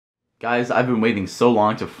Guys, I've been waiting so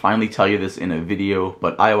long to finally tell you this in a video,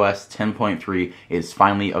 but iOS 10.3 is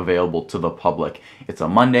finally available to the public. It's a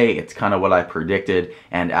Monday, it's kind of what I predicted,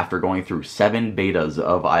 and after going through 7 betas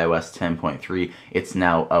of iOS 10.3, it's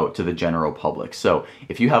now out to the general public. So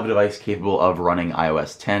if you have a device capable of running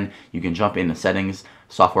iOS 10, you can jump into Settings,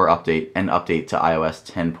 Software Update, and update to iOS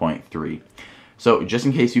 10.3. So just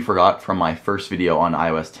in case you forgot from my first video on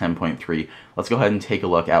iOS 10.3, let's go ahead and take a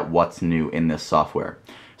look at what's new in this software.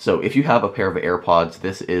 So if you have a pair of AirPods,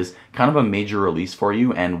 this is kind of a major release for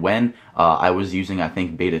you, and when I was using, I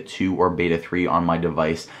think, Beta 2 or Beta 3 on my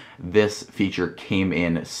device, this feature came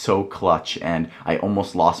in so clutch, and I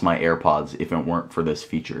almost lost my AirPods if it weren't for this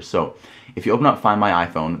feature. So if you open up Find My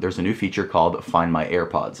iPhone, there's a new feature called Find My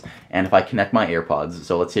AirPods. And if I connect my AirPods,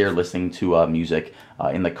 so let's say you're listening to music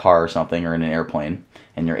in the car or something, or in an airplane,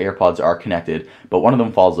 and your AirPods are connected, but one of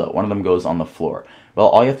them falls out, one of them goes on the floor. Well,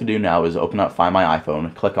 all you have to do now is open up Find My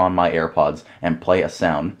iPhone, click on My AirPods, and play a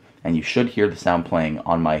sound, and you should hear the sound playing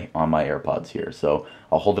on my AirPods here. So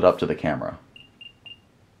I'll hold it up to the camera.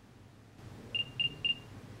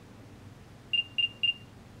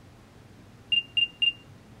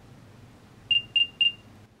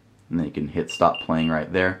 And then you can hit stop playing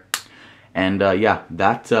right there. And yeah,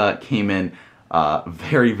 that came in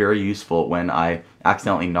very, very useful when I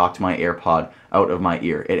accidentally knocked my AirPod out of my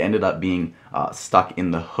ear. It ended up being stuck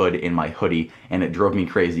in the hood in my hoodie, and it drove me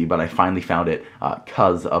crazy, but I finally found it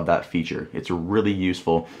because of that feature. It's really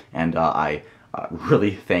useful, and I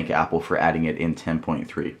really thank Apple for adding it in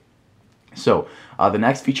 10.3. So the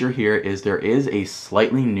next feature here is there is a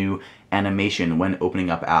slightly new animation when opening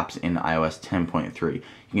up apps in iOS 10.3. You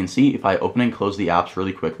can see if I open and close the apps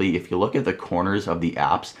really quickly, if you look at the corners of the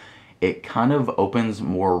apps, it kind of opens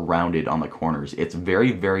more rounded on the corners. It's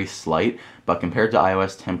very, very slight, but compared to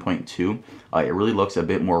iOS 10.2, it really looks a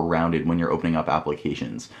bit more rounded when you're opening up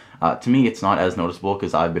applications. To me, it's not as noticeable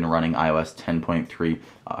because I've been running iOS 10.3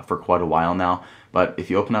 for quite a while now, but if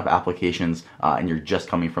you open up applications and you're just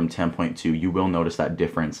coming from 10.2, you will notice that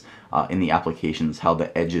difference in the applications, how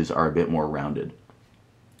the edges are a bit more rounded.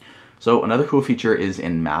 So another cool feature is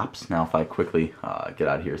in Maps. Now if I quickly get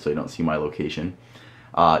out of here so you don't see my location,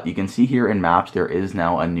 you can see here in Maps there is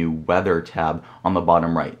now a new Weather tab on the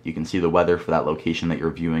bottom right. You can see the weather for that location that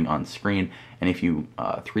you're viewing on screen, and if you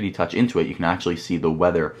 3D touch into it, you can actually see the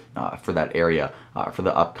weather for that area for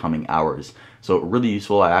the upcoming hours. So really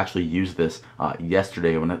useful. I actually used this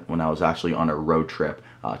yesterday when I was actually on a road trip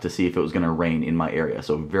to see if it was going to rain in my area.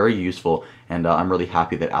 So very useful, and I'm really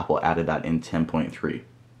happy that Apple added that in 10.3.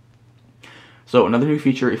 So another new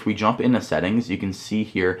feature, if we jump into Settings, you can see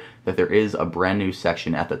here that there is a brand new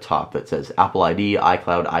section at the top that says Apple ID,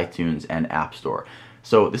 iCloud, iTunes, and App Store.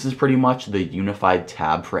 So this is pretty much the unified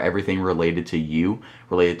tab for everything related to you,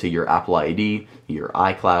 related to your Apple ID, your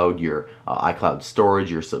iCloud, your iCloud storage,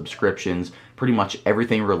 your subscriptions. Pretty much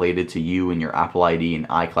everything related to you and your Apple ID and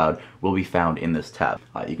iCloud will be found in this tab.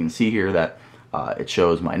 You can see here that it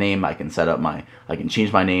shows my name. I can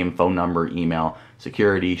change my name, phone number, email,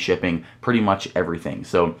 security, shipping, pretty much everything.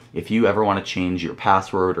 So if you ever want to change your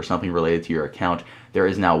password or something related to your account, there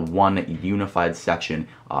is now one unified section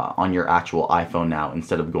on your actual iPhone now,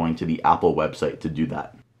 instead of going to the Apple website to do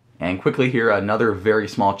that. And quickly here, another very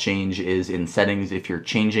small change is in Settings. If you're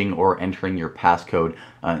changing or entering your passcode,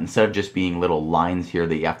 instead of just being little lines here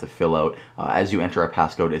that you have to fill out as you enter a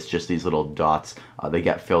passcode, it's just these little dots. They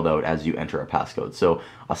get filled out as you enter a passcode. So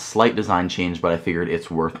a slight design change, but I figured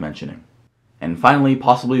it's worth mentioning. And finally,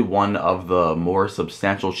 possibly one of the more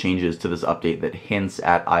substantial changes to this update that hints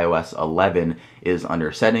at iOS 11 is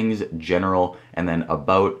under Settings, General, and then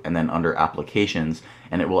About, and then under Applications,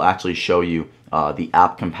 and it will actually show you the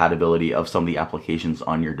app compatibility of some of the applications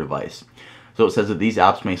on your device. So it says that these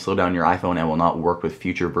apps may slow down your iPhone and will not work with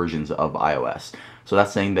future versions of iOS. So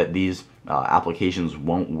that's saying that these applications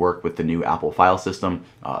won't work with the new Apple file system,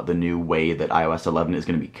 the new way that iOS 11 is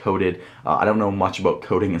going to be coded. I don't know much about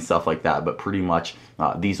coding and stuff like that, but pretty much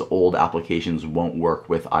these old applications won't work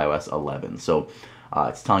with iOS 11. So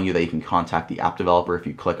it's telling you that you can contact the app developer if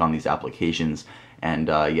you click on these applications, and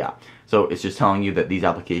yeah. So it's just telling you that these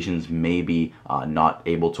applications may be not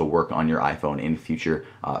able to work on your iPhone in future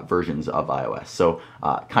versions of iOS. So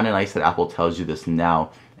kind of nice that Apple tells you this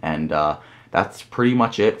now, and that's pretty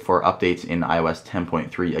much it for updates in iOS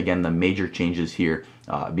 10.3. Again, the major changes here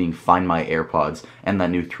being Find My AirPods and that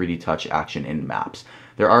new 3D touch action in Maps.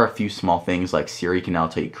 There are a few small things, like Siri can now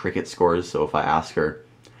tell you cricket scores. So if I ask her,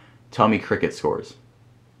 tell me cricket scores.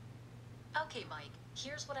 Okay, Mike,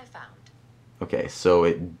 here's what I found. Okay, so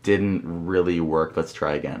it didn't really work. Let's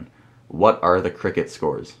try again. What are the cricket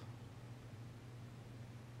scores?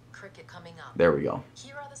 Cricket coming up. There we go.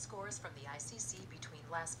 Here are the scores from the ICC between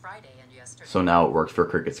last Friday and yesterday. So now it works for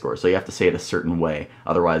cricket scores. So you have to say it a certain way,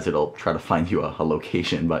 otherwise it'll try to find you a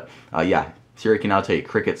location. But yeah, Siri can now tell you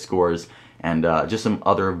cricket scores and just some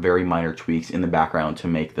other very minor tweaks in the background to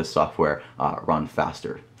make the software run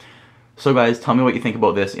faster. So guys, tell me what you think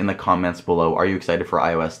about this in the comments below. Are you excited for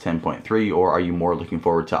iOS 10.3 or are you more looking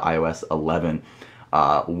forward to iOS 11?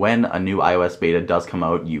 When a new iOS beta does come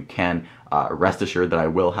out, you can rest assured that I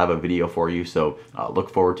will have a video for you, so look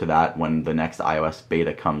forward to that when the next iOS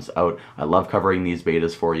beta comes out. I love covering these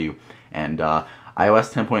betas for you, and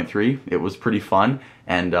iOS 10.3, it was pretty fun,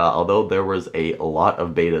 and although there was a lot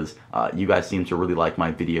of betas, you guys seem to really like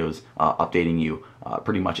my videos updating you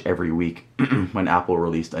pretty much every week when Apple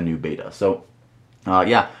released a new beta. So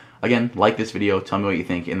yeah, again, like this video, tell me what you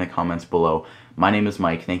think in the comments below. My name is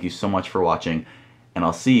Mike, thank you so much for watching, and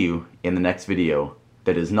I'll see you in the next video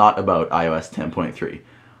that is not about iOS 10.3.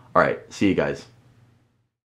 Alright, see you guys.